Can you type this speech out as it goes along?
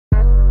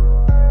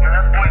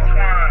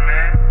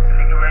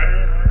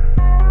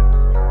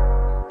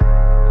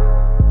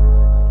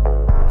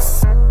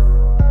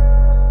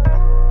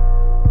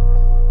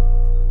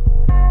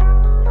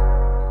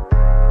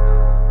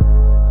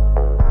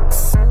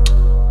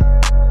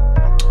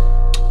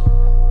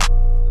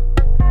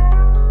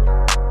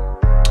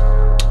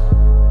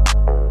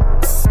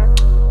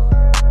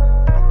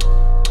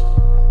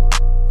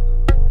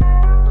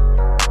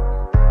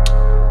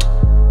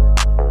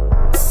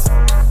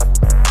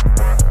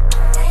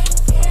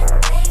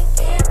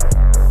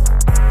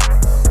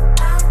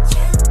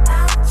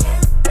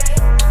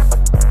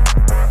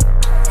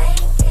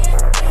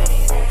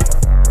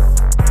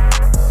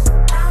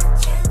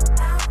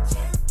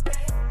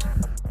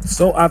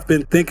So I've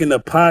been thinking the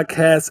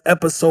podcast,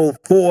 episode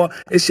 4.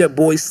 It's your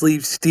boy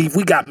Steve.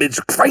 We got Mitch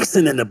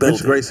Greyson in the building.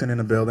 Mitch Greyson in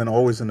the building,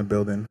 always in the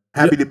building.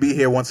 Happy to be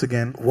here once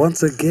again.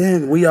 Once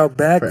again, we are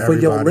back for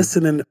your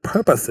listening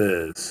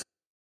purposes.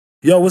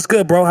 Yo, what's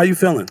good, bro? How you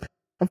feeling?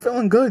 I'm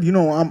feeling good. You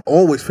know, I'm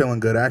always feeling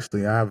good,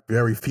 actually. I have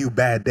very few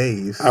bad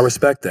days. I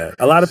respect that.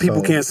 A lot of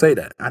people can't say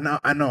that. I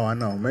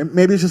know.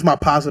 Maybe it's just my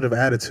positive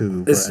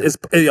attitude.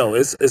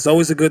 It's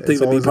always a good thing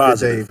to be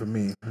positive. It's a good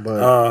day for me.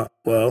 But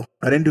well,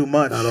 I didn't do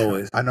much. Not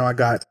always. I know I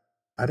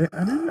didn't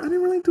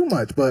really do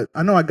much, but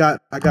I know I got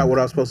what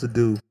I was supposed to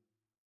do.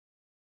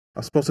 I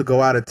was supposed to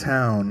go out of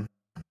town,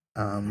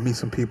 meet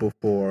some people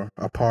for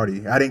a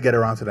party. I didn't get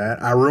around to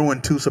that. I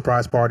ruined 2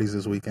 surprise parties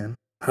this weekend.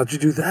 How'd you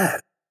do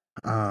that?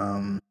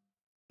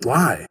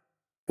 Why?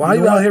 Why are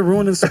you out here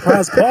ruining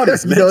surprise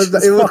parties, man?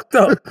 It fucked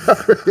up.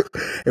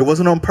 It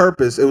wasn't on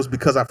purpose. It was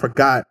because I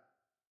forgot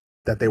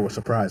that they were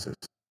surprises.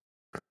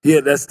 Yeah,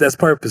 that's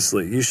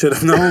purposely. You should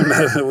have known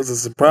that it was a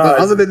surprise. But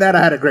other than that,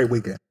 I had a great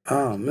weekend.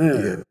 Oh,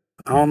 man. Yeah.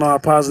 I don't know how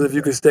positive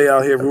you can stay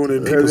out here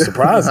ruining people's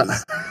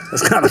surprises.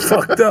 That's kind of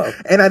fucked up.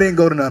 And I didn't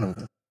go to none of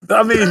them.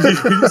 I mean,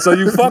 so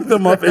you fucked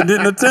them up and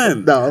didn't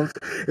attend. No,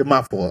 it's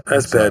my fault.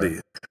 That's petty.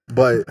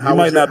 But you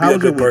might not be a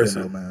good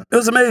person. Weekend, man? It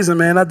was amazing,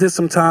 man. I did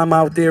some time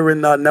out there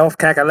in North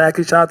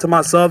Kakalaki. Shout out to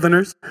my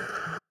Southerners.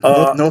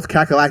 North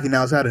Kakalaki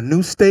now, is that a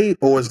new state,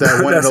 or is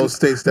that one of those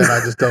states that I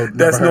just don't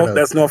never heard of?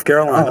 That's North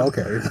Carolina. Oh,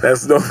 okay.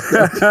 That's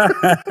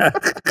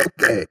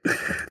okay.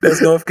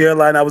 That's North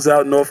Carolina. I was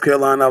out in North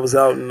Carolina. I was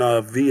out in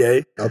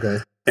VA. Okay.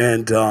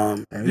 And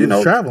you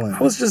know, traveling. I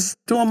was just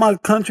doing my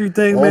country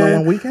thing, all man. On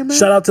one weekend, man.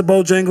 Shout out to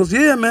Bojangles.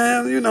 Yeah,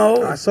 man. You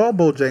know, I saw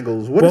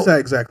Bojangles. What is that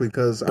exactly?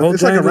 Because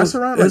it's like a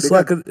restaurant.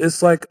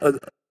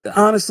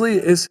 Honestly,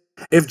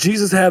 if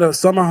Jesus had a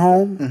summer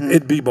home,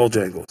 it'd be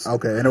Bojangles.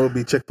 Okay, and it would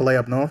be Chick-fil-A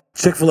up north.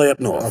 Chick-fil-A up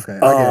north. Okay,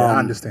 I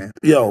understand.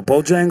 Yo,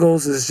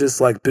 Bojangles is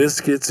just like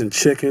biscuits and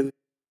chicken,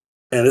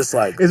 and it's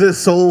like, is it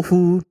soul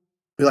food?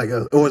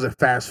 Or is it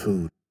fast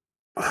food?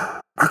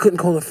 I couldn't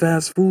call it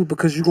fast food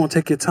because you're gonna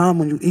take your time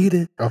when you eat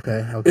it.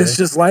 Okay. It's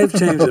just life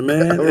changing,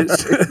 man.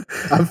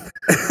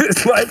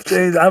 It's life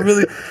changing.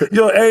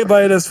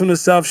 Everybody that's from the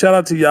South, shout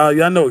out to y'all.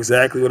 Y'all know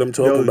exactly what I'm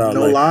talking about.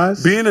 No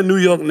lies. Being a New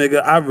York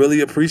nigga, I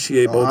really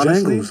appreciate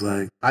Bojangles.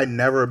 Honestly, I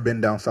never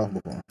been down south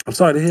before. I'm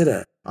sorry to hear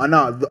that. I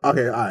know.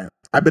 Okay, all right.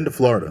 I've been to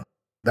Florida.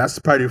 That's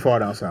pretty far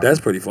down south. That's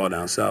pretty far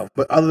down south.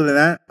 But other than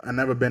that, I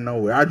never been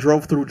nowhere. I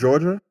drove through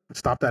Georgia,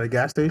 stopped at a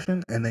gas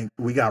station, and then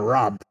we got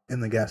robbed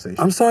in the gas station.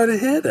 I'm sorry to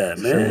hear that,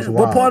 man.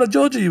 What part of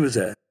Georgia you was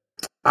at?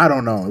 I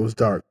don't know. It was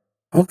dark.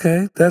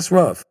 Okay, that's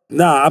rough.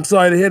 Nah, I'm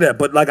sorry to hear that.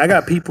 But I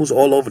got peoples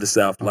all over the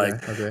South.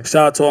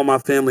 Shout out to all my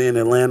family in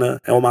Atlanta,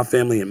 all my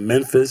family in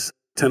Memphis,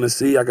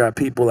 Tennessee. I got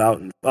people out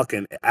in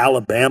fucking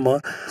Alabama.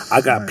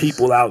 I got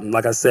people out in,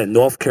 like I said,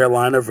 North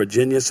Carolina,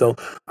 Virginia. So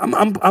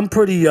I'm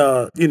pretty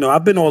I've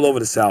been all over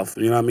the South.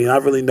 You know what I mean? I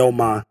really know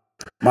my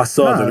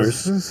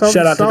Southerners.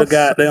 Shout out to the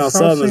goddamn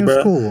Southerners,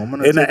 bro. Cool.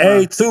 And the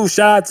A too.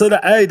 Shout out to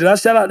the A. Did I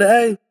shout out the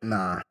A?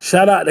 Nah.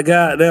 Shout out the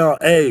goddamn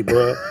A,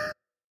 bro.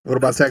 What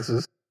about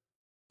Texas?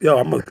 Yo,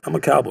 I'm a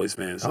Cowboys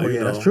fan. So,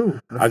 that's true.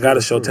 I got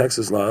to show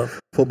Texas love.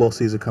 Football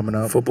season coming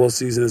up. Football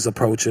season is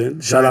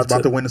approaching. Shout out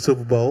about to win the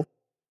Super Bowl.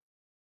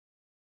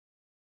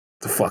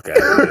 The fuck out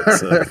of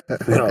here.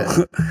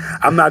 So,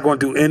 I'm not going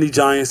to do any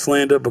Giants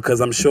slander because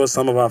I'm sure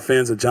some of our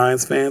fans are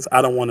Giants fans.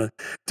 I don't want to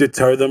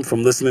deter them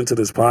from listening to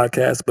this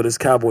podcast, but it's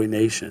Cowboy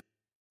Nation.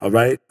 All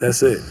right?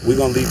 That's it. We're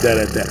going to leave that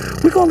at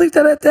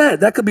that.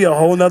 That could be a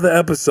whole nother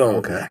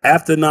episode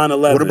after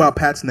 9/11. What about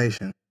Pat's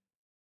Nation?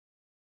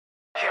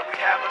 Can we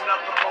have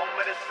another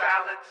moment of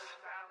silence?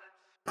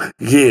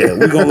 Yeah,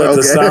 we're going to let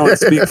the silence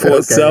speak for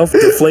itself.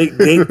 Deflate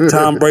gate,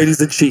 Tom Brady's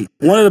a cheat.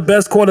 One of the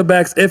best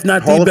quarterbacks, if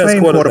not the best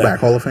quarterback.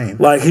 Hall of Fame.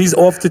 He's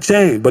off the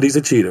chain, but he's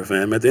a cheater,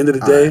 fam. At the end of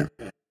the day,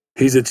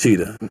 he's a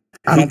cheater.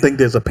 I don't think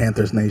there's a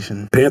Panthers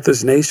Nation.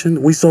 Panthers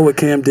Nation? We saw what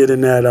Cam did in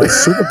that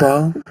Super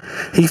Bowl.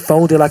 He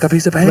folded like a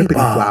piece of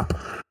paper.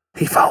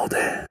 He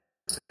folded.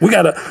 We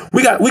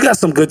got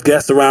some good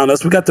guests around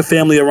us. We got the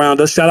family around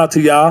us. Shout out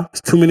to y'all.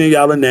 There's too many of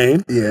y'all to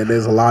name. Yeah,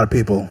 there's a lot of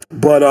people.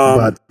 But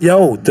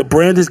the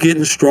brand is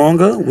getting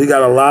stronger. We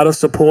got a lot of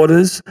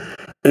supporters.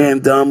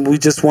 And we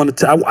just wanted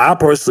to, I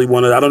personally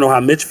wanted, I don't know how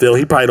Mitch feel.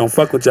 He probably don't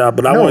fuck with y'all,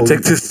 but I want to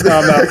take this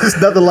time out it's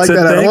nothing like to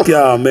that thank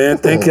y'all, man.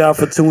 Thank y'all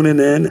for tuning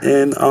in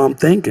and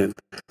thinking.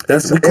 I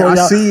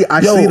see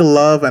the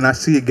love, and I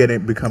see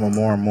it becoming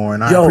more and more,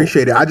 and I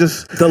appreciate it.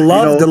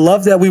 The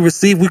love that we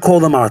receive, we call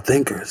them our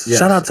thinkers. Yes.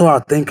 Shout out to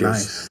our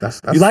thinkers.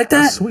 Nice. You like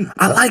that? That's sweet.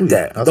 I like sweet.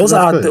 that. That's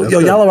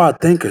Y'all are our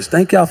thinkers.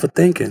 Thank y'all for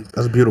thinking.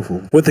 That's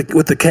beautiful. With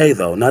the K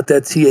though, not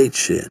that TH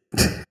shit.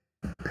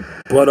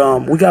 But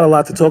we got a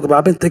lot to talk about.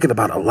 I've been thinking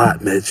about a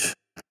lot, Mitch.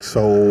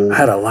 So I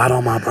had a lot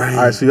on my brain.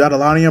 All right, so you had a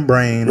lot on your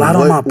brain.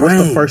 On my brain.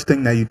 What's the first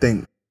thing that you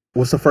think?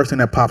 What's the first thing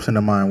that pops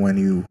into mind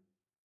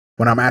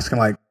when I'm asking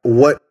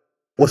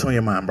what's on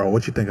your mind, bro?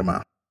 What you think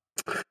about?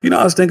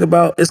 I was thinking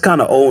about, it's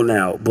kind of old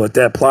now, but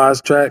that Plies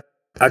track,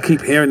 I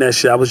keep hearing that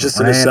shit. I was just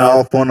in the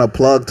South. Off on a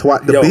plug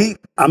twice. The beat.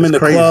 I'm in the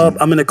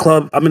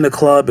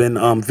club in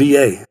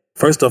VA.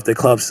 First off, the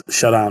clubs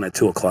shut down at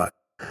 2:00.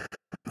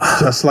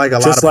 Just like a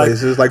lot of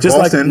places, like just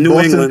Boston, like New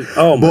England.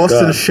 Oh my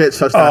Boston God. shit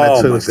shuts down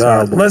at 2. It's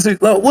terrible.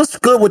 Look, what's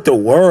good with the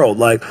world?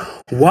 Like,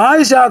 why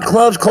is y'all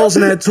clubs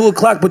closing at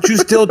 2:00, but you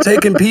still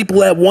taking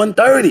people at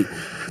 1:30?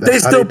 They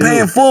still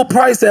paying full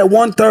price at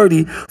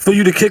 1:30 for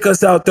you to kick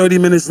us out 30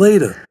 minutes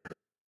later.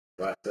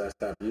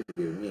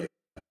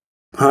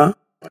 Huh?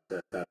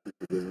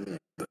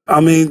 I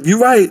mean, you're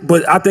right,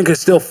 but I think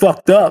it's still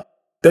fucked up.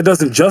 That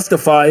doesn't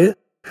justify it.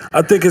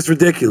 I think it's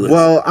ridiculous.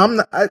 Well,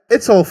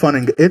 it's all fun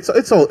and it's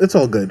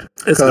all good.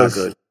 It's not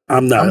good.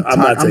 I'm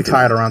not taking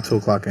tired it. around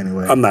 2:00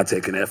 anyway. I'm not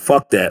taking that.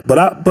 Fuck that.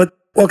 But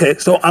okay,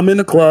 so I'm in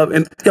the club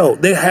and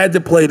they had to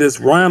play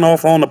this Ran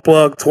Off on the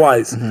Plug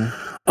twice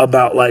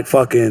about like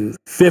fucking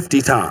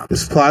 50 times.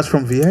 Is Plies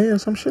from VA or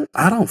some shit?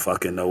 I don't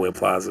fucking know where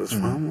Plaza's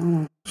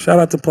from. Shout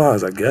out to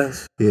Plaza, I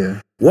guess.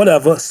 Yeah.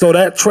 Whatever. So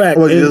that track.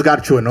 Well, it just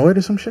got you annoyed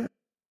or some shit?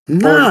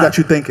 Nah. Or it got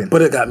you thinking?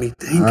 But it got me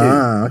thinking.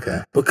 Ah,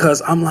 okay.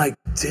 Because I'm like,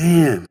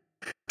 damn,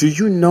 do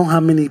you know how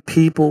many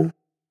people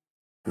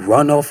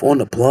run off on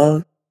the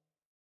plug?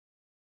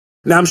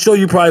 Now, I'm sure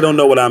you probably don't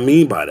know what I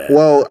mean by that.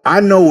 Well,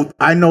 I know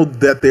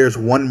that there's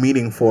one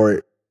meaning for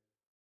it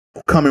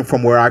coming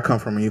from where I come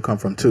from and you come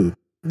from too.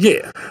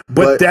 Yeah,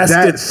 but that's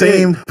the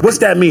same. What's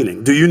that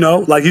meaning? Do you know?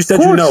 Like you said,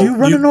 you know. You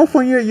running off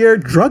on your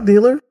drug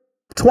dealer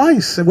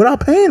twice without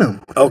paying him.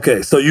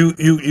 Okay, so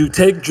you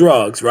take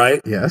drugs,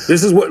 right? Yes.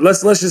 This is what.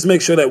 Let's just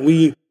make sure that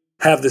we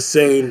have the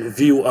same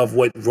view of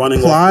what running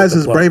Plies off.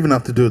 is brave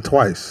enough to do it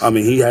twice. I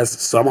mean, he has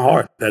some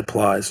heart, that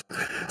Plies.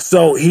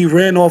 So he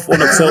ran off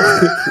on a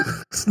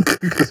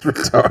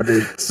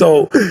retarded.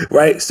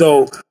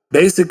 So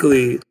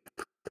basically,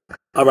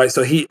 all right.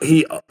 So he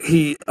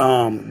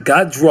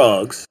got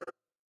drugs,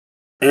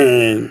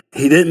 and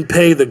he didn't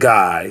pay the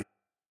guy,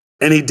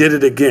 and he did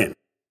it again.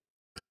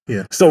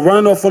 Yeah. So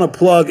running off on a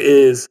plug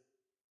is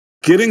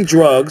getting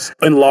drugs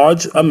in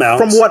large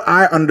amounts. From what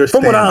I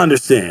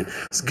understand.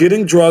 It's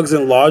getting drugs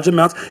in large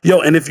amounts. Yo,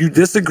 and if you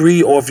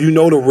disagree or if you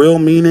know the real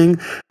meaning,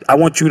 I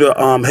want you to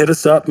hit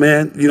us up,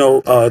 man.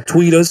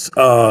 Tweet us.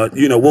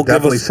 We'll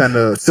definitely send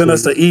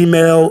us an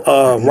email.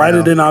 Write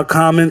it in our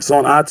comments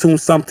on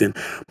iTunes, something.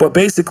 But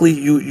basically,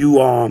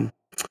 you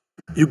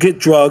get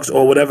drugs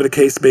or whatever the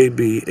case may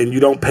be, and you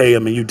don't pay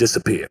them and you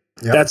disappear.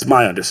 Yep. That's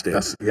my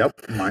understanding.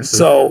 Mine too.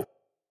 So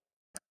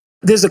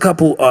there's a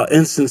couple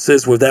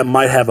instances where that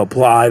might have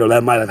applied or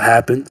that might have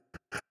happened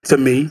to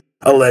me,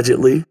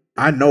 allegedly.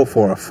 I know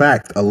for a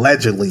fact,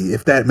 allegedly,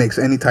 if that makes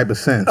any type of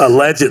sense.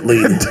 Allegedly.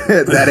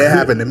 that it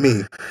happened to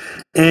me.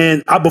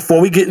 And before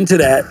we get into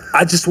that,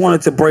 I just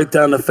wanted to break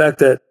down the fact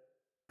that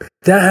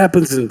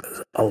happens in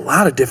a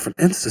lot of different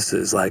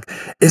instances. Like,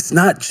 it's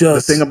not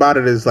just... The thing about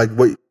it is, like,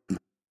 what...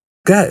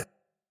 Go ahead.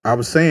 I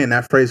was saying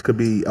that phrase could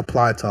be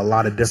applied to a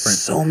lot of different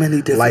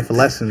life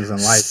lessons in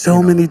life.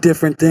 So many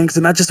different things.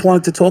 And I just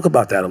wanted to talk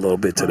about that a little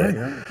bit today.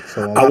 Yeah.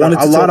 So a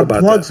lot of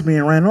plugs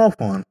being ran off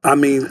on. I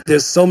mean,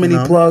 there's so many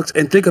plugs.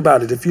 And think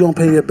about it. If you don't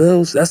pay your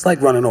bills, that's like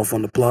running off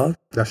on the plug.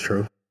 That's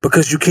true.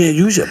 Because you can't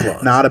use your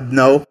plug.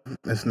 No,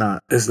 it's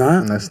not. It's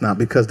not? That's not.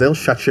 Because they'll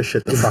shut your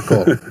shit the fuck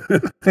off.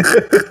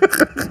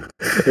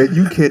 And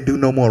you can't do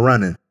no more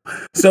running.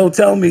 So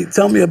tell me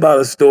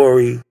about a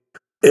story.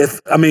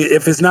 If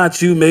it's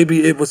not you,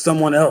 maybe it was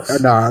someone else.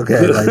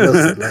 Okay.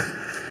 Listen,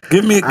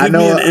 give me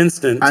an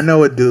instance. I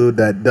know a dude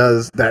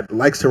that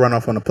likes to run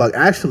off on the plug.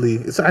 Actually,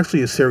 it's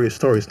actually a serious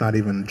story. It's not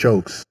even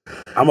jokes.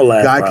 I'm a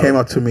laugh. Guy came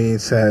up to me and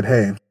said,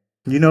 "Hey,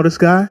 you know this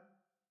guy?"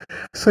 I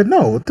said,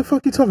 "No. What the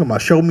fuck are you talking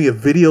about?" Showed me a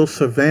video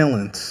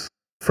surveillance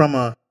from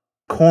a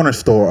corner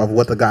store of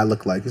what the guy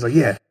looked like. He's like,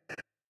 "Yeah,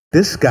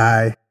 this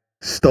guy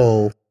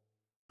stole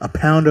a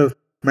pound of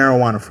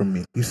marijuana from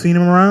me. You seen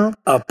him around?"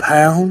 A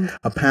pound?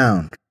 A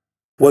pound.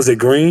 Was it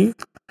green?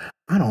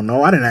 I don't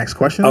know. I didn't ask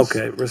questions.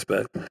 Okay,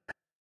 respect.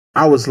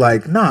 I was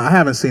like, nah, I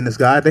haven't seen this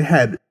guy. They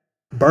had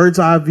bird's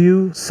eye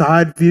view,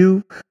 side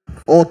view,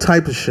 all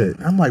type of shit.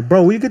 I'm like,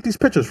 bro, where you get these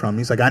pictures from?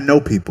 He's like, I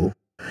know people.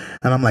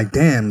 And I'm like,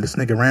 damn, this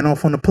nigga ran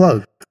off on the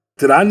plug.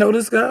 Did I know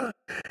this guy?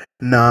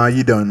 Nah,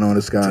 you don't know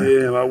this guy.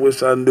 Damn, I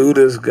wish I knew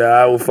this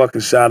guy. I would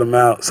fucking shout him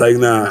out. It's like,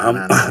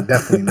 nah,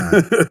 definitely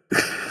not.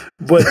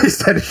 But he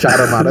said shout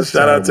him out.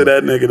 Shout out to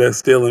that nigga that's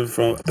stealing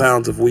from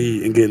pounds of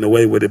weed and getting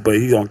away with it, but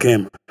he's on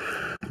camera.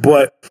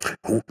 But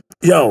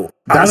yo,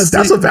 that's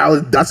a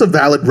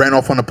valid ran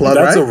off on the plug.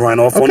 That's right? a run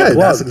off on the plug.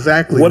 That's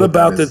exactly. What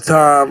about the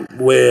time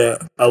where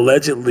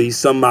allegedly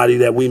somebody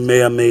that we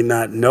may or may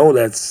not know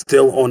that's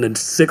still on the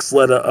 6th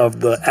letter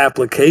of the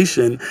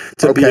application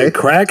to be a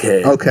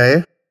crackhead?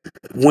 Okay.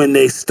 When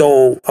they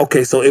stole.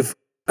 Okay, so if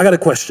I got a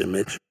question,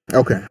 Mitch.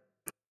 Okay.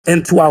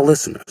 And to our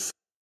listeners,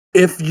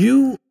 if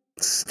you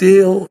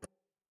steal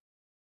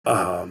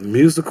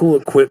musical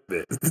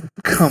equipment,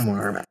 come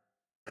on,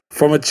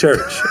 from a church,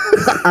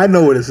 I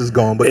know where this is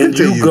going, but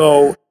you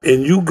go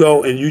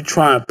and you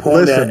try and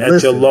point that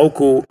at your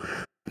local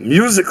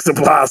music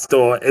supply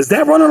store. Is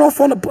that running off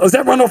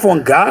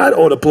on God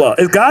or the plug?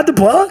 Is God the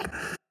plug?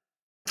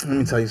 Let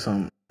me tell you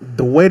something.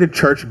 The way the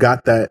church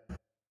got that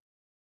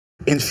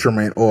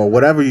instrument or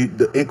whatever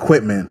the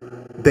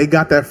equipment They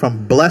got that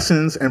from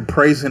blessings and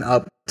praising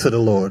up to the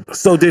Lord.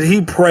 So did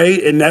he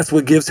pray and that's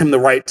what gives him the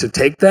right to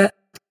take that?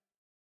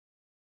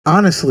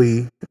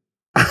 Honestly,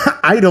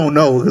 I don't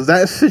know, because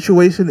that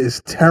situation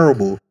is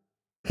terrible.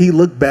 He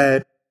looked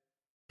bad.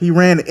 He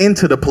ran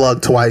into the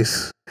plug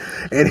twice,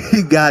 and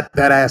he got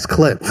that ass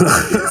clipped.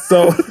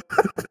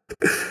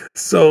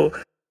 So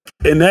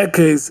in that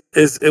case,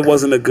 it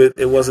wasn't a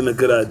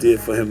good idea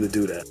for him to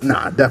do that.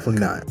 Nah, definitely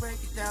not.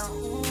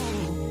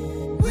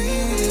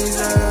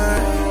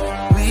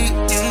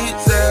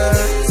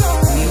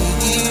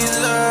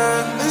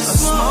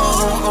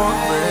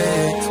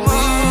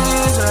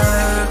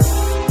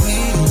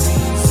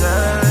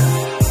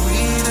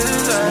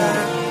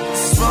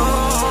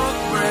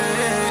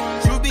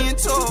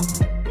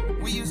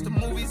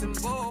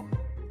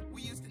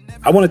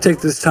 I want to take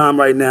this time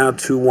right now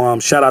to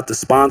shout out the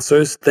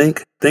sponsors.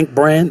 Think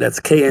brand. That's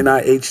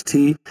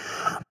KNIHT.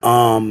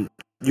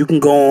 You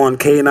can go on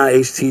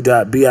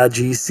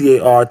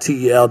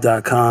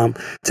kniht.bigcartel.com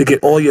to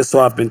get all your So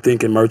I've Been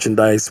Thinking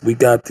merchandise. We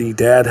got the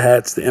dad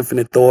hats, the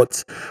Infinite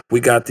Thoughts. We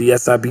got the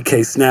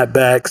SIBK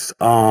snapbacks.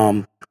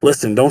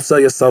 Listen, don't sell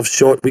yourself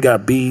short. We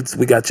got beads.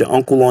 We got your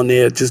uncle on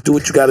there. Just do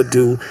what you got to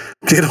do.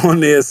 Get on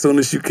there as soon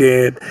as you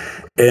can.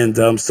 And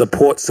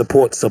support.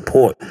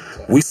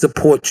 We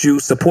support you.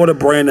 Support a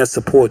brand that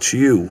supports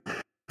you.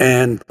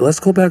 And let's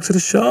go back to the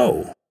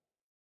show.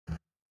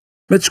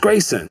 Mitch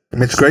Greyson.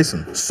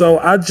 So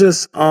I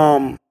just,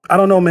 I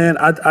don't know, man.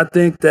 I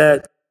think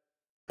that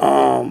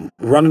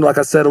running, like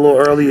I said a little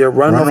earlier,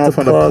 running off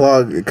on the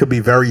plug, it could be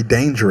very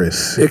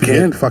dangerous. It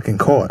can get fucking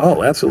caught.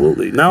 Oh,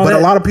 absolutely. But a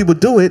lot of people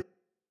do it,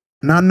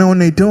 not knowing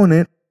they're doing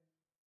it,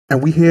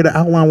 and we here to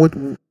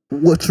outline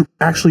what's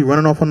actually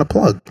running off on the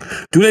plug.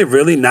 Do they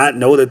really not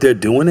know that they're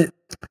doing it?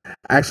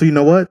 Actually, you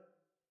know what?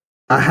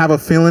 I have a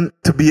feeling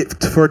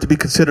for it to be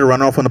considered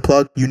run off on the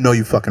plug, you know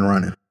you fucking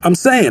running. I'm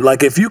saying,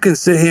 like, if you can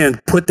sit here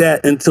and put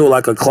that into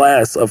like a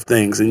class of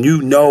things and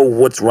you know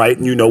what's right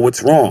and you know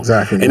what's wrong.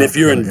 Exactly. And if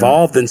you're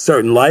involved in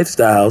certain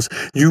lifestyles,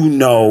 you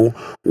know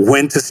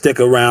when to stick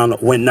around,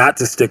 when not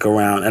to stick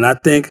around. And I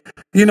think,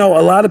 a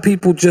lot of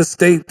people just,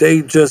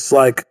 they just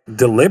like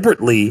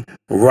deliberately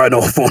run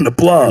off on the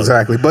plug.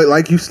 Exactly. But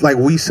like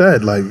we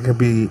said, like it can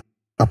be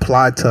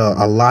applied to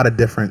a lot of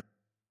different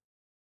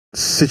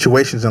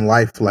situations in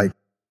life. Like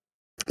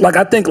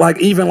I think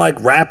even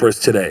rappers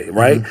today,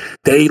 right? Mm-hmm.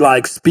 They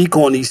like speak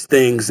on these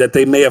things that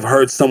they may have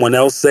heard someone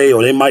else say,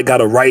 or they might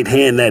got a right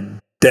hand that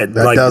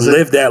like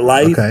live that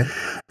life. Okay.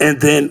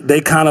 And then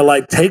they kind of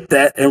like take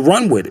that and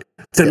run with it.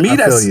 To me,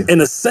 that's in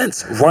a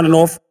sense running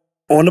off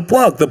on the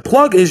plug. The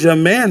plug is your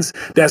man's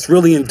that's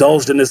really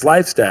indulged in this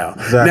lifestyle.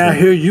 Exactly. Now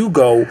here you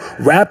go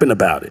rapping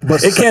about it.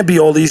 But it can't be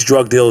all these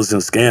drug dealers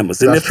and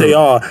scammers. And if they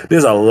are,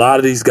 there's a lot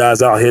of these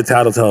guys out here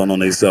tattling on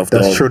themselves.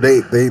 That's true.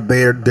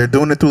 They're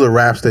doing it through the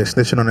raps. They're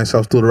snitching on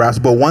themselves through the raps.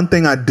 But one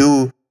thing I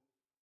do,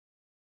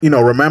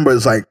 remember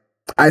is like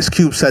Ice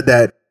Cube said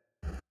that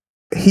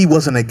he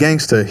wasn't a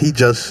gangster. He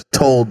just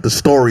told the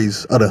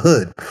stories of the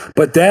hood.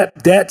 But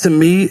that to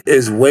me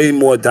is way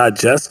more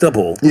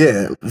digestible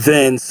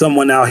than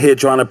someone out here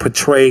trying to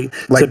portray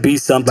to be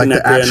something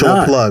like that they're not.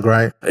 The actual plug,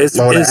 right?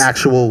 The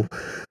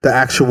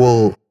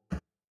actual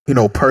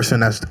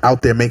person that's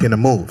out there making the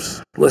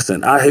moves.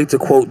 Listen, I hate to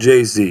quote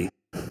Jay-Z,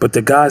 but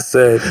the guy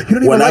said, "You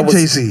don't even like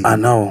Jay-Z." I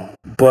know,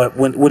 but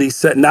what he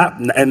said, not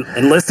and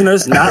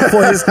listeners, not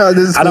for his.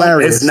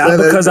 It's not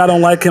because I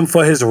don't like him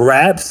for his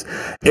raps.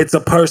 It's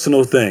a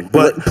personal thing.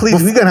 But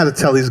please, we're gonna have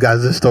to tell these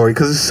guys this story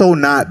because it's so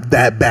not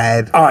that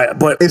bad. All right,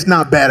 but it's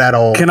not bad at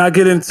all. Can I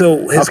get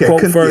into his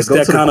quote first?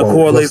 That kind of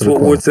correlates with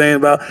what we're saying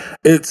about.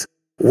 It's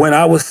when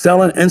I was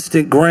selling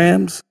instant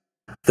grams.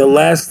 The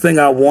last thing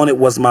I wanted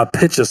was my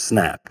picture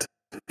snapped.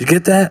 You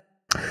get that?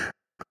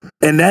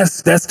 And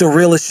that's the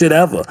realest shit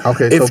ever.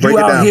 Okay, so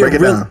break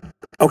it down.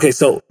 Okay,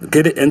 so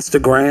get it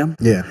Instagram.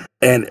 Yeah.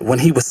 And when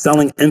he was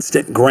selling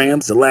instant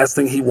grams, the last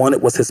thing he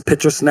wanted was his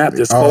picture snap.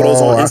 There's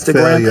photos on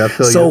Instagram. I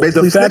feel you.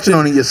 Basically snitching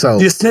on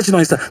yourself. You're snitching on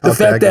yourself. The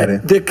fact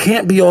that there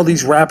can't be all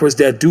these rappers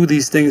that do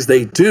these things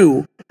they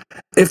do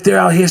if they're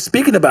out here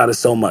speaking about it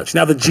so much.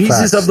 Now, the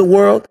Jeezys of the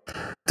world,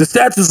 the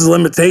statute of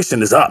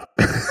limitation is up.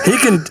 He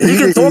can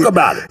talk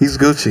about it. He's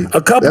Gucci.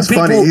 A couple people,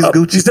 funny. He's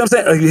Gucci. You see what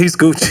I'm saying? He's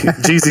Gucci.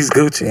 Jeezy's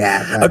Gucci.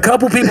 Yeah. A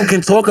couple people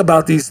can talk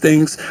about these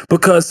things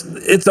because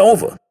it's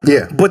over.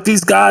 Yeah. But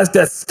these guys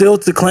that still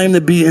to claim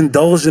to be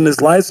indulged in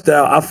this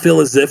lifestyle, I feel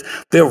as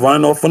if they're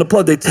running off on the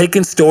plug. They're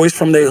taking stories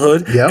from their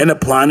hood and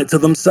applying it to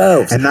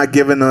themselves. And not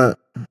giving the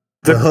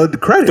hood the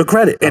credit. The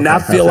credit. And I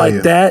feel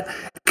like that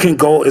can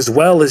go as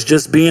well as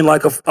just being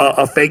like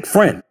a fake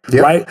friend,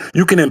 right?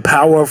 You can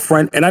empower a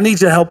friend. And I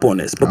need your help on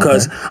this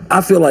because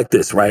I feel like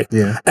this, right?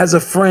 Yeah. As a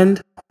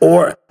friend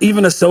or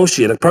even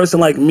associate. A person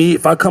like me,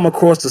 if I come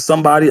across to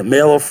somebody, a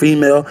male or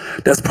female,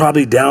 that's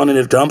probably down in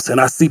the dumps and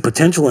I see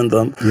potential in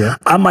them,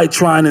 I might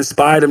try and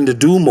inspire them to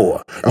do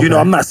more. You know,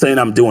 I'm not saying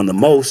I'm doing the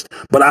most,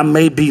 but I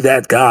may be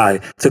that guy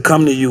to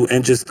come to you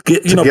and just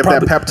get, you know, give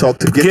that pep talk,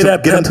 to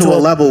get them to a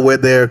level where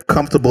they're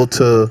comfortable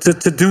to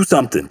do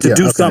something, to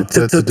do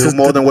something, to do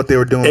more than what they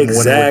were doing when they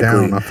were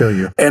down. I feel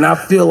you. And I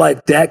feel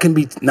like that can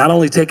be not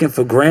only taken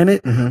for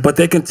granted, but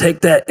they can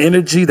take that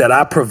energy that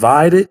I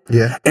provided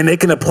and they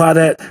can apply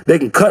that. They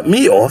can cut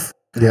me off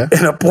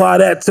and apply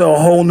that to a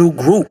whole new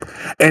group.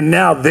 And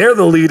now they're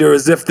the leader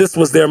as if this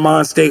was their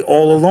mind state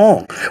all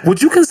along.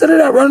 Would you consider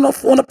that running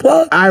off on a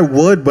plug? I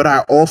would, but I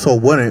also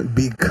wouldn't,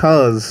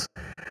 because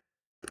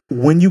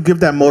when you give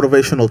that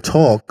motivational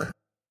talk,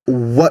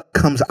 what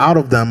comes out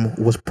of them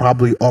was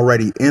probably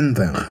already in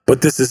them.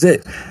 But this is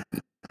it.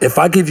 If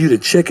I give you the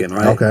chicken,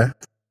 right? Okay.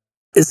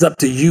 It's up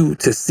to you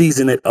to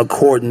season it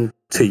according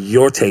to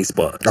your taste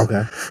buds.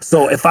 Okay.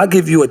 So if I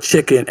give you a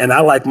chicken and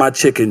I like my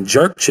chicken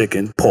jerk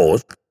chicken,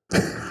 pause,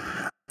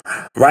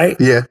 right?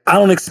 Yeah. I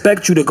don't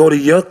expect you to go to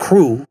your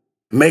crew,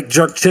 make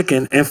jerk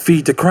chicken and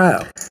feed the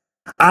crowd.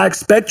 I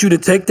expect you to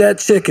take that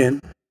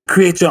chicken,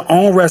 create your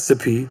own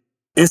recipe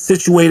and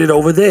situate it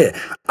over there.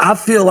 I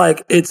feel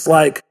like it's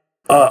like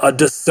a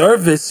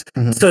disservice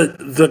to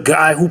the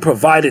guy who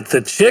provided the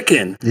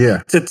chicken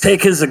to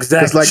take his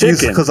exact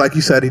chicken. Because like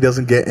you said, he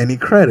doesn't get any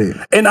credit.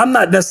 And I'm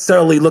not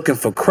necessarily looking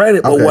for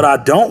credit, but what I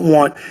don't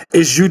want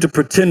is you to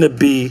pretend to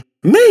be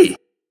me.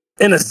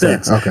 In a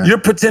sense, you're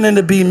pretending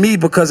to be me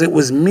because it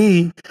was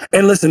me.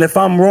 And listen, if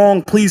I'm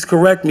wrong, please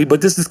correct me.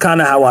 But this is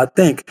kind of how I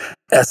think.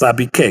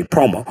 SIBK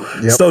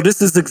promo. So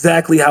this is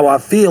exactly how I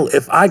feel.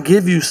 If I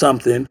give you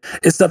something,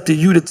 it's up to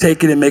you to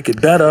take it and make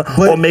it better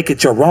or make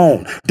it your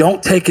own.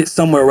 Don't take it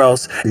somewhere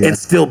else and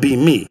still be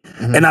me.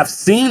 And I've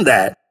seen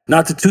that.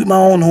 Not to toot my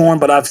own horn,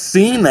 but I've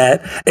seen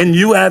that, and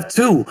you have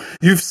too.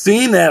 You've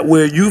seen that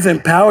where you've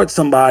empowered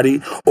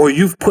somebody, or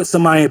you've put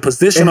somebody in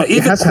position, or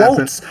even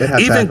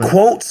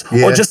quotes,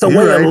 or just a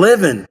way of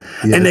living.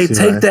 And they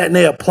take that and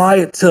they apply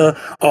it to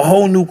a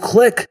whole new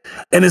clique,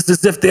 and it's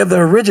as if they're the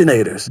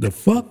originators. The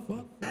fuck?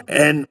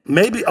 And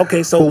maybe,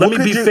 okay, so let me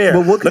be fair.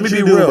 But what let me could be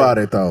you do real about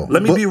it, though?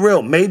 Let me be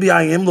real. Maybe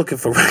I am looking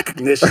for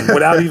recognition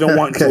without even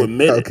wanting to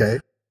admit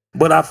it.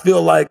 But I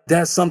feel like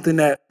that's something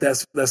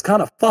that's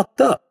kind of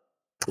fucked up.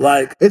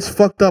 Like, it's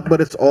fucked up, but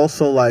it's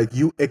also like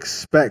you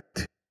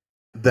expect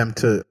them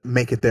to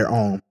make it their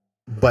own,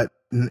 but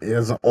it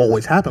doesn't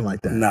always happen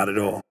like that. Not at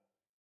all.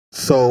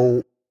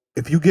 So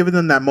if you give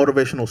them that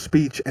motivational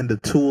speech and the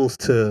tools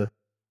to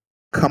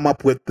come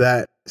up with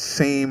that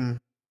same,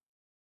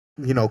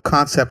 you know,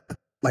 concept,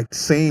 like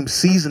same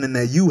seasoning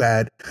that you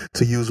had,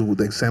 to use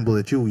the example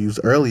that you used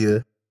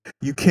earlier,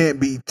 you can't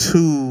be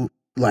too,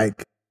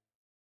 like,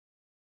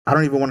 I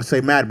don't even want to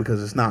say mad,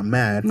 because it's not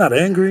mad. Not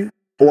angry.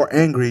 Or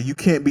angry. You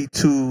can't be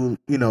too,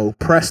 you know,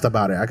 pressed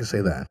about it. I can say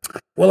that.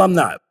 Well, I'm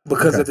not,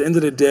 because at the end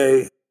of the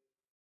day,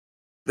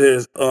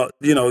 there's,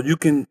 you know, you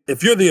can,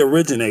 if you're the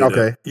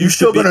originator, you're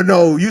still gonna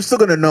know. You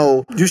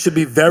should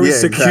be very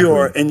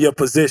secure in your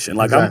position.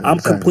 Like I'm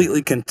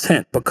completely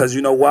content, because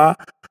you know why?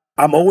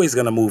 I'm always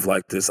gonna move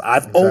like this.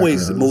 I've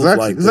always moved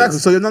like this. Exactly.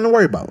 So you have nothing to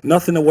worry about.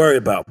 Nothing to worry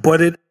about.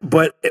 But it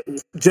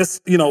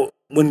just, you know,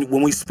 when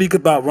we speak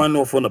about running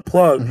off on the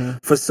plug,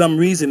 for some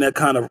reason that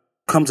kind of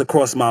comes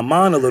across my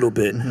mind a little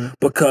bit,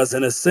 because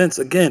in a sense,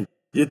 again,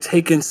 you're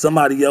taking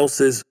somebody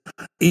else's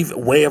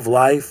way of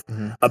life.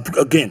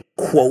 Again,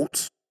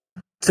 quotes.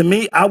 To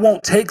me, I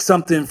won't take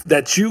something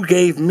that you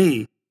gave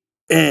me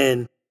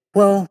and,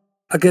 well,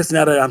 I guess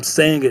now that I'm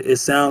saying it, it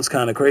sounds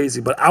kind of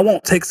crazy, but I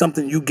won't take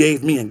something you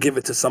gave me and give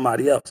it to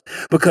somebody else,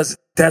 because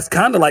that's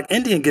kind of like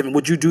Indian giving.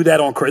 Would you do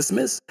that on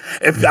Christmas?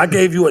 If I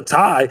gave you a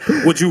tie,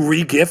 would you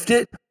re-gift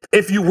it?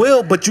 If you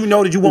will, but you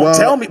know that you won't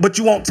tell me,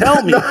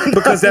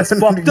 because that's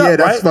fucked up,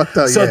 right? Fucked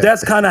up, so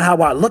that's kind of how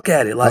I look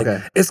at it. Like,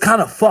 it's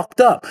kind of fucked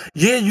up.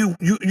 Yeah, you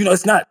know,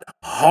 it's not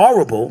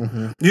horrible.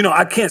 You know,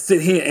 I can't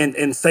sit here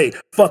and say,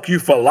 fuck you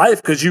for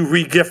life, because you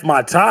re-gift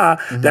my tie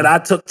that I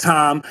took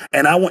time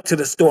and I went to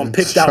the store and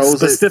picked out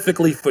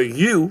specifically for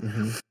you.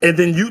 And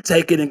then you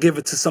take it and give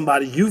it to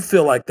somebody you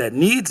feel like that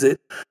needs it,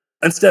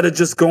 instead of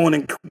just going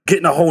and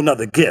getting a whole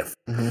nother gift.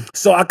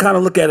 So I kind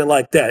of look at it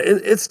like that.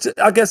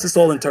 I guess it's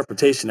all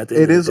interpretation at the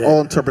end of the day. It is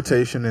all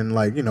interpretation, and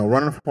like, you know,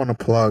 running on a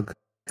plug,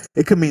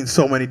 it could mean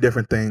so many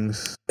different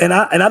things. And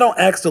I don't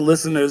ask the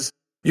listeners,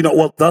 you know,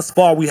 well, thus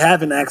far we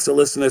haven't asked the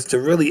listeners to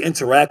really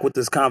interact with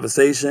this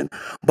conversation,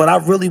 but I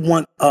really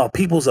want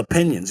people's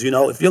opinions. You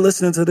know, if you're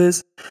listening to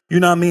this, you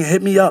know what I mean,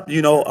 hit me up.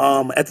 You know,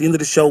 at the end of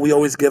the show, we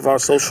always give our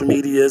social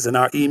medias and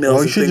our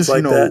emails and things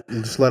like that.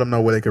 Just let them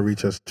know where they can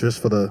reach us, just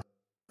for the...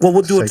 Well,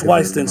 we'll do it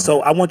twice then.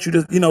 So I want you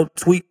to, you know,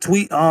 tweet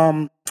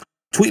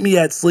me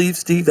at Sleeve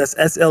Steve. That's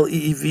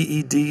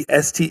SLEEVED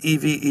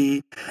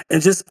STEVE.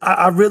 And just,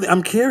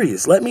 I'm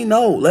curious. Let me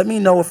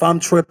know if I'm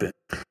tripping.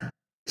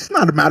 It's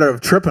not a matter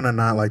of tripping or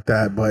not like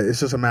that, but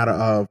it's just a matter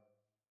of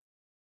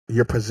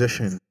your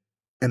position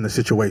in the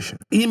situation.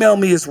 Email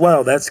me as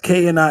well. That's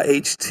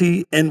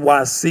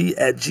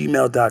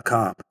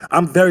KNIHTNYC@gmail.com.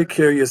 I'm very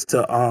curious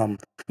to,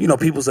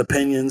 people's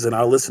opinions and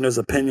our listeners'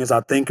 opinions,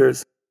 our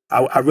thinkers.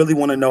 I really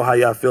want to know how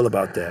y'all feel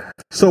about that.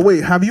 So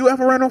wait, have you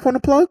ever ran off on the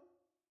plug?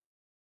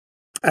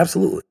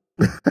 Absolutely.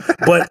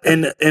 But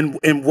in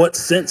what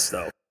sense,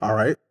 though? All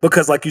right.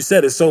 Because like you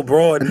said, it's so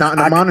broad. Not in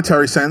a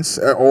monetary sense,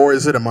 or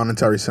is it a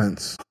monetary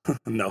sense?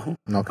 No.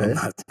 Okay. I'm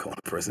not going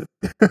to prison.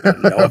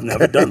 No, I've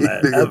never done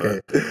that,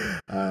 ever. Okay.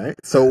 All right.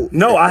 So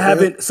no, I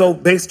haven't. So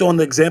based on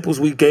the examples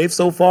we gave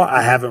so far,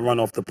 I haven't run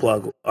off the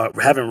plug.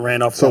 Haven't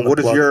ran off on the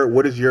plug. So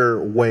what is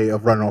your way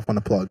of running off on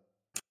the plug?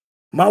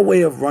 My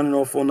way of running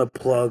off on the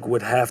plug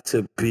would have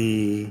to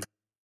be,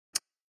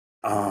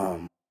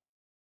 I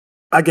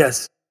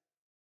guess,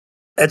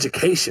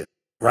 education,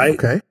 right?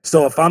 Okay.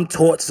 So if I'm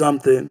taught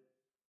something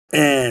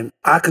and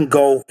I can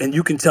go and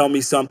you can tell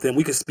me something,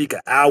 we can speak an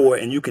hour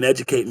and you can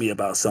educate me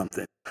about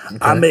something. Okay.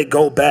 I may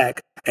go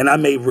back and I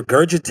may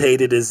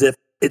regurgitate it as if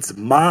it's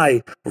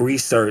my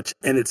research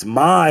and it's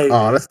my...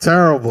 Oh, that's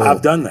terrible.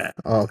 I've done that.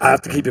 Okay. I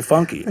have to keep it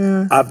funky.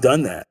 Yeah. I've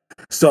done that.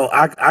 So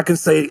I can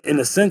say, in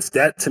a sense,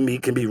 that to me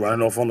can be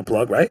running off on the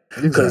plug, right?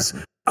 Because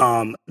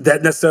that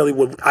necessarily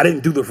I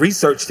didn't do the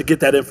research to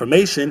get that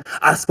information.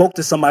 I spoke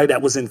to somebody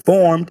that was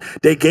informed.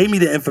 They gave me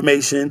the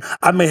information.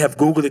 I may have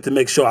Googled it to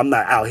make sure I'm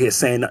not out here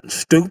saying nothing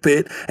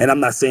stupid and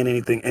I'm not saying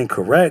anything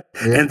incorrect.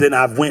 Yeah. And then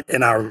I went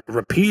and I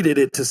repeated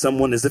it to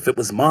someone as if it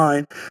was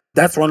mine.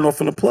 That's running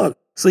off on the plug.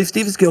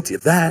 Steve is guilty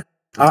of that.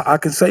 I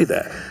can say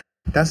that.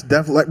 That's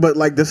definitely, but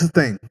like this is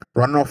the thing.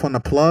 Running off on the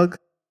plug,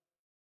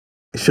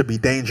 it should be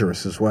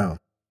dangerous as well.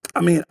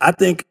 I mean, I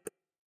think,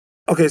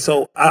 okay,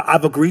 so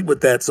I've agreed with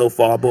that so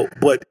far,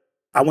 but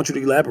I want you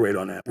to elaborate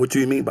on that. What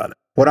do you mean by that?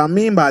 What I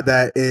mean by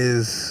that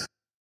is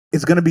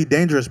it's going to be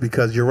dangerous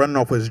because you're running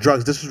off with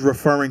drugs. This is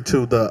referring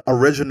to the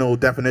original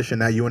definition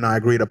that you and I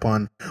agreed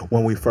upon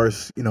when we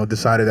first,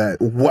 decided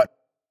that what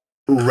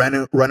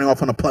running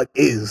off on a plug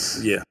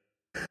is. Yeah.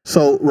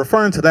 So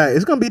referring to that,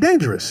 it's going to be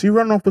dangerous. You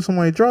running off with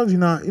somebody's drugs, you're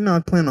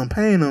not planning on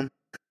paying them.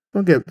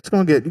 You're going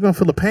to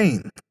feel the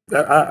pain.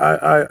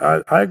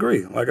 I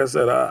agree. Like I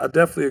said, I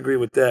definitely agree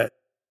with that.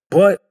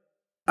 But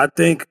I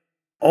think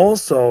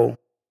also,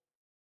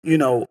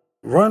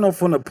 running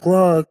off on the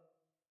plug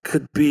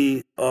could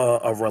be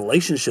a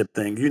relationship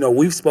thing.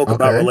 We've spoken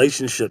about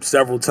relationships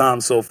several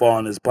times so far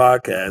on this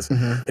podcast.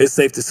 Mm-hmm. It's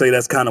safe to say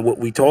that's kind of what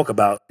we talk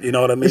about. You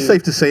know what I mean? It's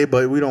safe to say,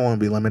 but we don't want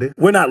to be limited.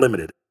 We're not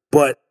limited.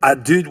 But I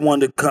did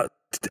want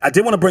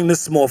to bring this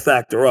small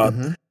factor up.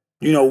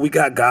 Mm-hmm. We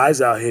got guys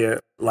out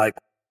here like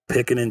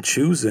picking and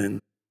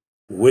choosing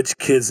which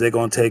kids they're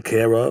going to take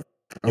care of.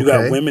 You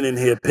got women in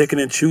here picking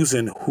and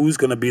choosing who's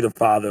going to be the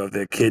father of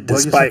their kid,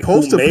 despite you're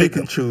supposed who to made pick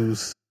them. And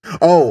choose.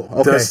 Oh,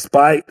 okay.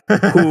 Despite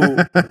who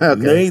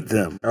made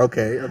them.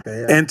 Okay.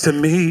 And to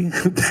me,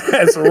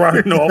 that's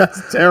running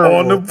off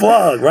on the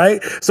plug,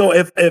 right? So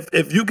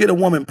if you get a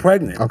woman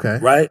pregnant,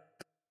 right,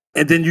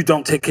 and then you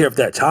don't take care of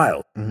that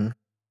child,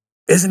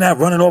 isn't that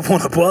running off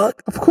on the plug?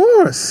 Of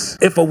course.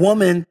 If a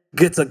woman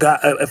gets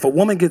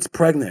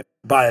pregnant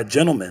by a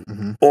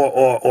gentleman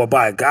or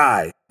by a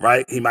guy,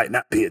 right? He might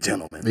not be a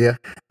gentleman. Yeah.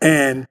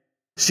 And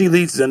she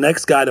leads the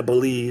next guy to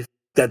believe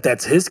that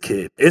that's his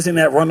kid. Isn't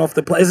that run off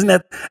the plug? Isn't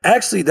that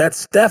actually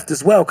that's theft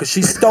as well? Because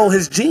she stole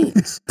his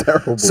genes.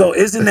 Terrible. So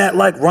isn't that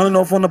like running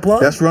off on the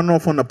plug? That's running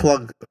off on the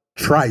plug.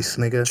 Trice,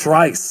 nigga.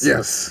 Trice.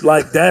 Yes.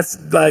 Like that's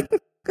like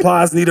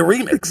Plies need a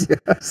remix.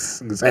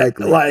 Yes,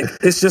 exactly. Like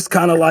it's just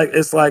kind of like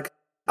it's like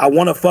I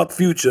want to fuck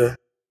Future,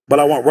 but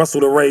I want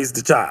Russell to raise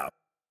the child.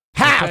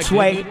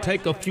 Halfway.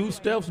 Take a few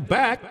steps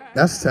back.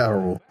 That's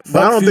terrible.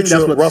 But I don't think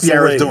that's what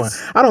Sierra's doing.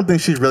 I don't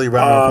think she's really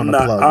running off on the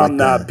plug.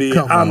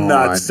 I'm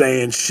not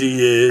saying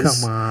she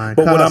is. Come on.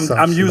 But what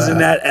I'm using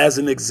that as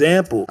an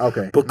example.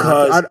 Okay.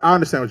 Because I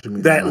understand what you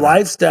mean. That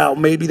lifestyle,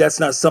 maybe that's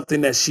not something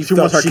that she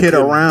felt wants her she kid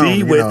could around,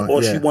 be with,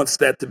 or she wants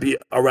that to be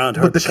around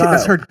her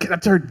child.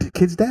 That's her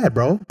kid's dad,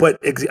 bro. But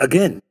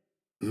again,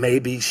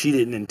 maybe she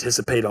didn't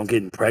anticipate on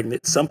getting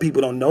pregnant. Some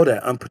people don't know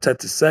that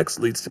unprotected sex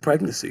leads to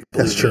pregnancy.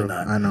 That's true.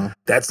 I know.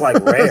 That's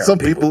like rare. Some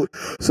people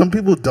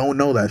don't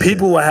know that.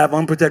 People will have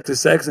unprotected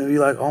sex and be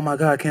like, "Oh my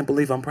God, I can't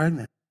believe I'm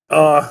pregnant." It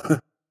know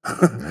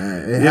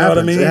what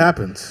I mean? It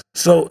happens.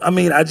 So I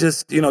mean, I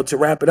just to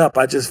wrap it up,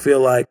 I just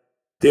feel like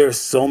there's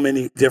so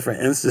many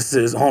different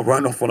instances on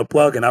run off on a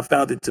plug, and I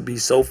found it to be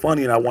so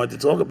funny, and I wanted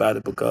to talk about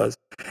it because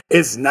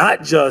it's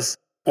not just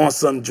on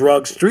some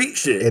drug street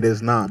shit. It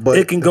is not, but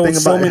it can go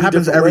so many. It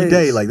happens every ways.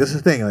 day. Like this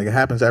is the thing. Like it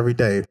happens every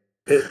day.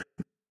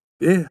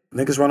 Yeah,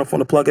 niggas run off on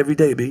the plug every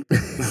day, B.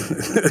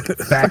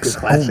 Facts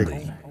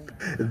only.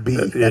 B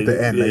at the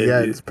end.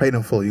 It's paid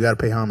in full. You got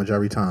to pay homage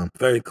every time.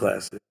 Very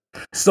classic.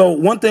 So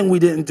one thing we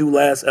didn't do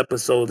last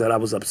episode that I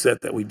was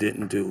upset that we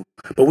didn't do,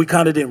 but we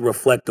kind of didn't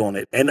reflect on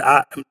it. And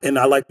I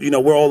like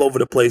we're all over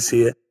the place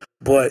here,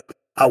 but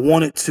I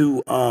wanted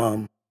to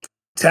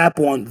tap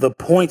on the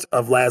point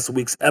of last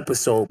week's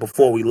episode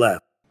before we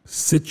left.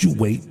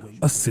 Situate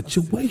a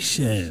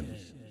situation.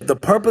 The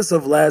purpose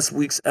of last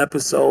week's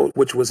episode,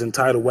 which was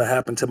entitled "What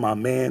Happened to My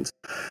Mans,"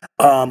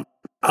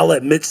 I'll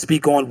let Mitch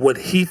speak on what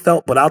he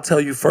felt, but I'll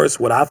tell you first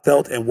what I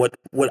felt and what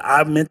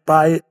I meant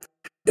by it.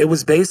 It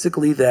was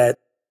basically that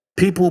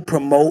people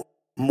promote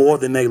more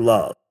than they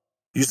love.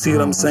 You see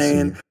what I'm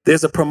saying?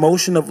 There's a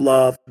promotion of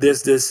love.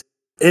 There's this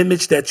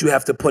image that you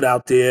have to put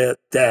out there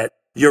that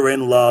you're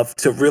in love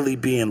to really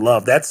be in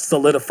love. That's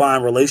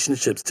solidifying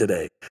relationships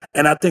today.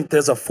 And I think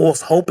there's a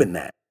false hope in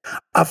that.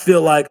 I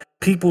feel like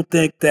people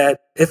think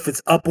that if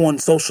it's up on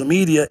social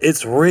media,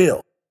 it's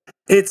real.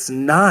 It's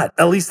not.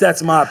 At least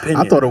that's my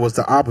opinion. I thought it was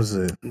the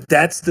opposite.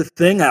 That's the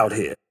thing out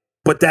here.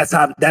 But that's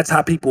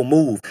how people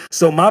move.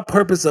 So my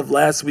purpose of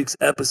last week's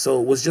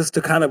episode was just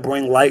to kind of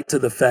bring light to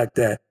the fact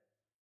that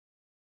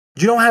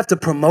you don't have to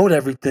promote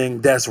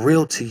everything that's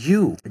real to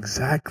you.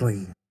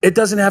 Exactly. It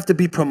doesn't have to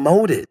be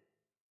promoted.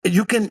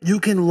 You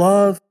can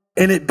love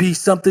and it be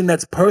something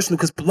that's personal,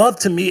 because love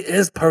to me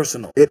is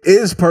personal. It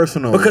is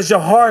personal. Because your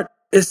heart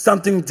is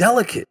something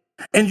delicate.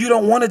 And you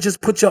don't want to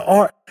just put your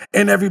art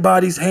in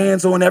everybody's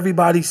hands or in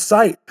everybody's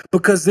sight,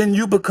 because then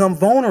you become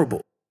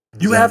vulnerable.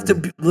 You have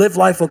to live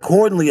life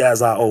accordingly,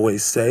 as I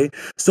always say.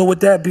 So with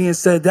that being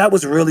said, that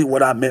was really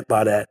what I meant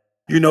by that.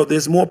 You know,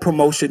 there's more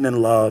promotion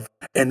than love,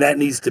 and that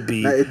needs to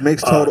be. It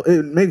makes total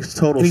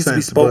sense. To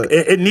be spoken.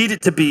 It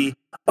needed to be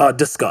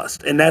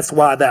discussed, and that's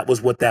why that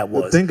was what that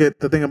was.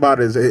 The thing about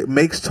it is, it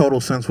makes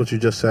total sense what you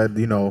just said.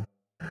 You know,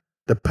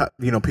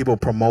 people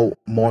promote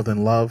more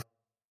than love,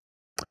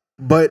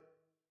 but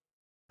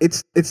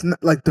it's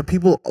not like the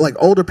people, like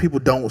older people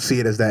don't see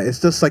it as that.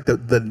 It's just like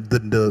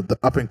the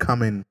up and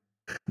coming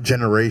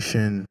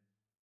generation.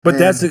 But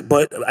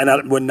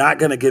we're not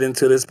going to get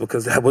into this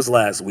because that was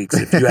last week's.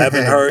 If you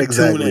haven't heard,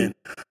 exactly. Tune in.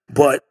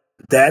 But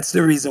that's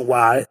the reason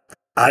why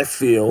I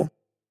feel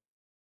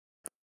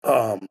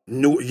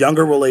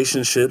younger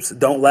relationships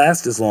don't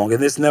last as long,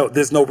 and there's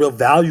no real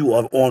value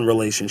on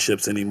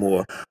relationships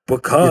anymore,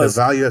 because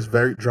the value has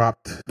very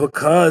dropped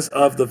because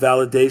of the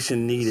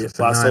validation needed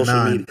by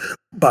social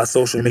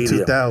media. In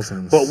the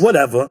 2000s. But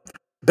whatever.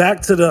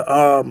 Back to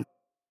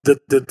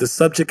the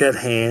subject at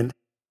hand.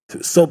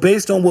 So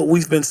based on what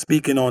we've been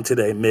speaking on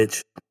today,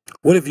 Mitch,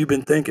 what have you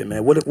been thinking,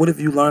 man? What have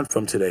you learned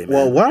from today, man?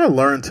 Well, what I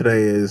learned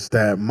today is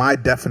that my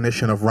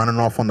definition of running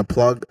off on the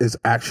plug is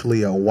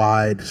actually a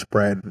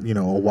widespread,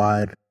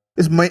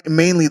 it's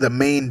mainly the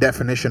main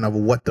definition of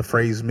what the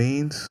phrase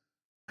means.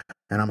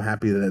 And I'm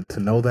happy to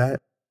know that.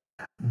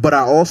 But I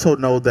also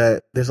know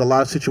that there's a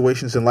lot of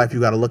situations in life you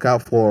got to look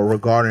out for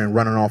regarding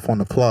running off on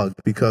the plug,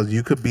 because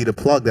you could be the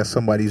plug that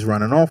somebody's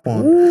running off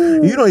on.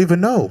 Ooh. You don't even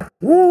know.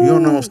 Ooh. You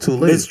don't know it's too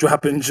late. It's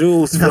dropping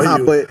jewels for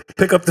you. But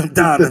pick up them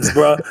diamonds,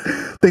 bro.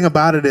 Thing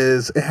about it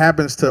is, it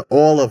happens to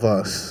all of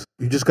us.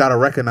 You just got to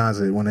recognize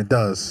it when it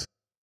does.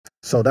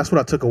 So that's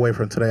what I took away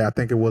from today. I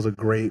think it was a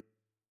great,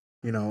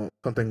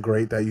 something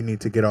great that you need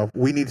to get off.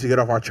 We need to get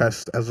off our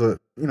chest as a,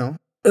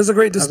 It's a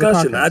great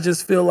discussion. I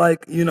just feel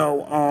like,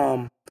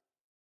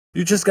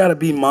 you just got to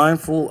be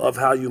mindful of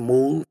how you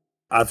move.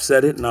 I've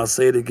said it and I'll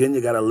say it again. You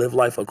got to live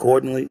life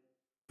accordingly.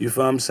 You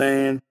feel what I'm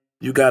saying?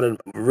 You got to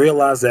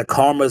realize that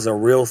karma is a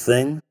real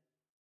thing.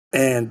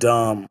 And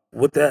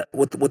with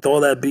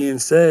all that being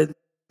said,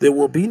 there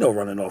will be no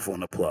running off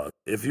on the plug.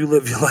 If you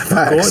live your life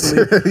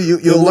accordingly,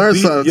 you'll learn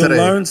something today.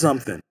 You'll learn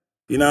something.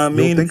 You know what I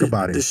mean? Think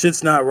about it. This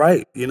shit's not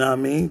right. You know what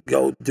I mean?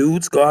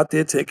 Dudes, go out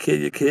there, take care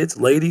of your kids.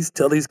 Ladies,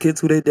 tell these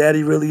kids who their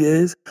daddy really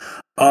is.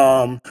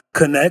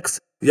 Connects.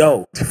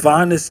 Yo,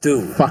 find this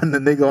dude. Find the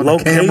nigga on the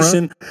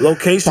camera.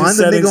 Location find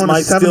the settings nigga on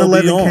might the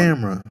still be on.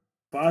 Camera.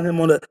 Find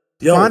him on the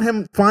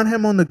Find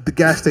him on the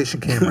gas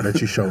station camera that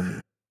you showed me.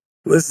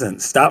 Listen,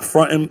 stop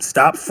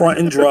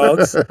fronting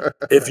drugs.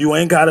 If you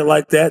ain't got it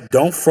like that,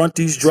 don't front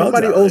these drugs.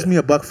 Somebody owes me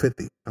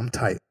 $150. I'm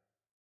tight.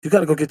 You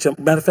gotta go get your.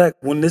 Matter of fact,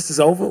 when this is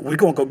over, we're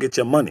gonna go get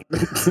your money.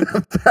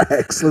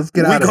 Facts. Let's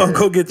get out of here. We're gonna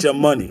go get your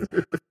money.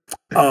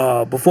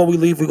 Before we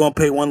leave, we're gonna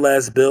pay one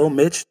last bill,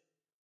 Mitch.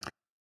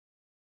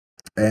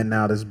 And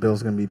now this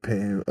bill's going to be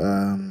paying.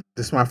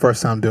 This is my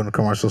first time doing a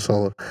commercial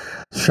solo.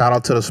 Shout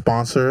out to the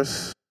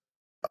sponsors.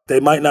 They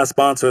might not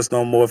sponsor us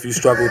no more if you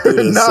struggle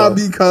through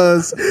this.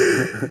 Because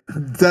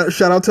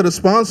shout out to the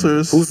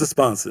sponsors. Who's the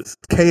sponsors?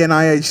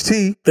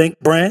 KNIHT. Think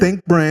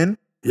Brand.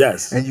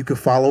 Yes. And you can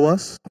follow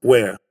us.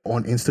 Where?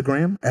 On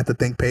Instagram at the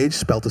Think page,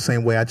 spelled the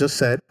same way I just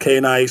said.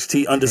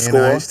 KNIHT_.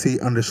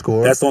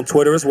 KNIHT_. That's on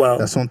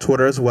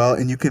Twitter as well.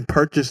 And you can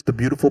purchase the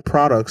beautiful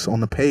products on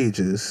the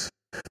pages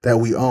that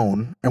we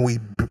own, and we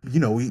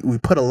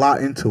put a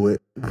lot into it.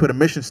 We put a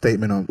mission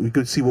statement on. We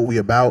could see what we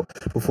about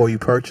before you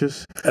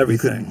purchase.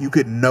 Everything. You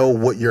could know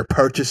what you're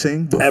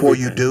purchasing before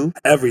you do.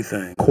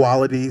 Everything.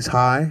 Quality's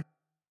high.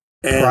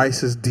 And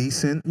price is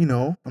decent.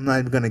 I'm not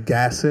even gonna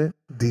gas it.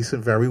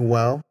 Decent, very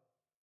well.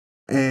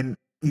 And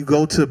you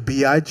go to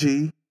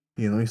BIG.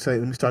 Let me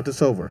start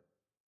this over.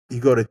 You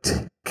go to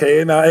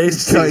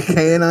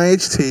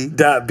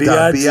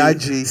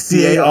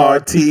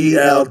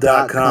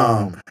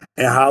KNIHT.BIGCARTEL.com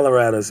and holler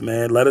at us,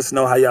 man. Let us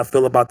know how y'all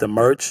feel about the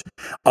merch.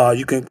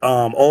 You can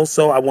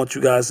also, I want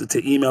you guys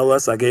to email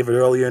us. I gave it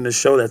earlier in the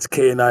show. That's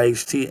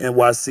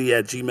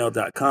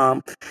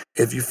KNIHTNYC@gmail.com.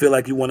 If you feel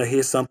like you want to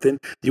hear something,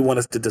 you want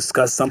us to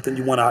discuss something,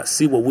 you want to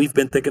see what we've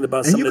been thinking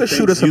about, and some you of the can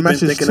shoot things us a you've been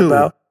message thinking too.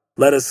 about,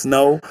 let us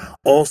know.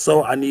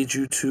 Also, I need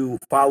you to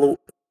follow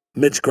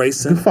Mitch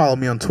Greyson. You can follow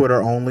me on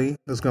Twitter only.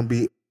 There's going to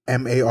be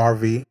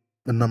MARV,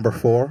 the number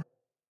 4,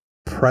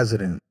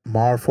 President.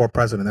 Marv for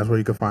President. That's where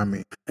you can find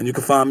me. And you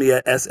can find me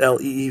at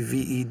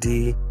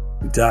SLEEVED.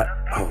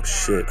 Oh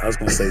shit, I was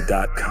gonna say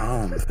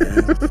 .com,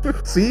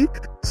 man. See?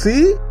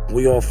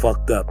 We all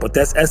fucked up. But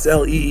that's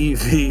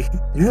SLEEV.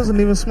 You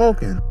wasn't even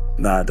smoking.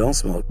 Nah, don't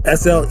smoke.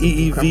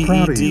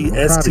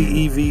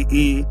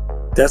 SLEEVEDSTEVE.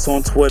 That's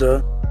on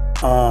Twitter.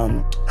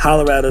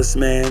 Holler at us,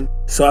 man.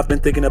 So I've been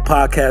thinking of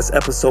podcast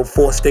episode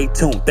 4. Stay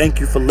tuned. Thank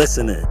you for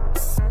listening.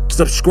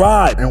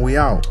 Subscribe. And we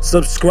out.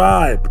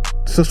 Subscribe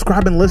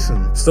and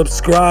listen.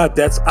 Subscribe.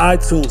 That's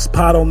iTunes,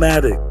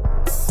 Podomatic.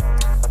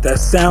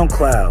 That's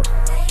SoundCloud.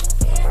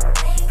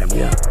 And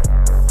we out.